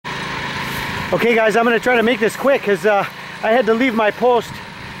Okay guys, I'm going to try to make this quick because I had to leave my post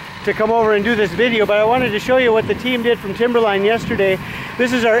to come over and do this video, but I wanted to show you what the team did from Timberline yesterday.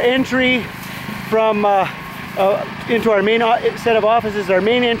 This is our entry from into our main set of offices, our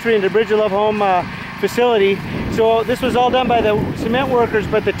main entry into Bridge of Love Home facility. So this was all done by the cement workers,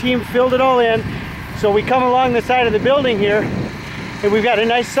 but the team filled it all in. So we come along the side of the building here, and we've got a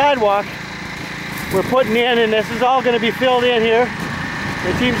nice sidewalk we're putting in, and this is all going to be filled in here.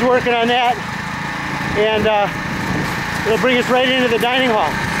 The team's working on that, and it'll bring us right into the dining hall.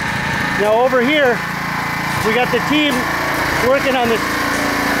 Now over here, we got the team working on this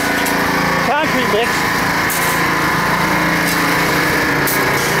concrete mix,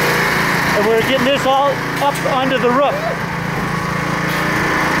 and we're getting this all up onto the roof.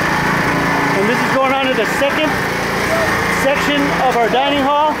 And this is going on to the second section of our dining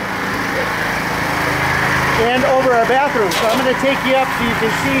hall and over our bathroom. So I'm going to take you up so you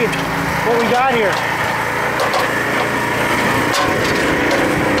can see what we got here.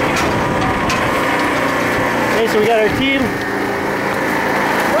 Okay, so we got our team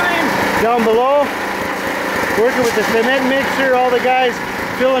down below working with the cement mixer, all the guys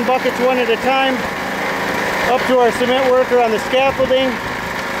filling buckets one at a time, up to our cement worker on the scaffolding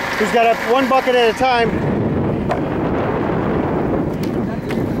who's got up one bucket at a time.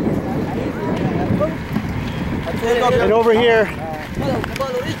 And over here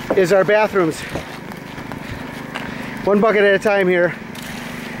is our bathrooms. One bucket at a time here.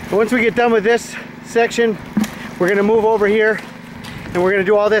 And once we get done with this section, we're going to move over here and we're going to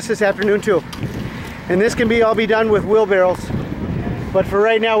do all this afternoon too. And this can all be done with wheelbarrows. But for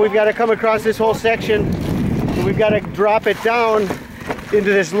right now, we've got to come across this whole section and we've got to drop it down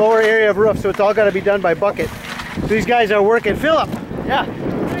into this lower area of roof. So it's all got to be done by bucket. So these guys are working. Philip, yeah.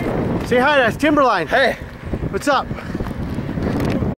 Say hi to Timberline. Hey. What's up?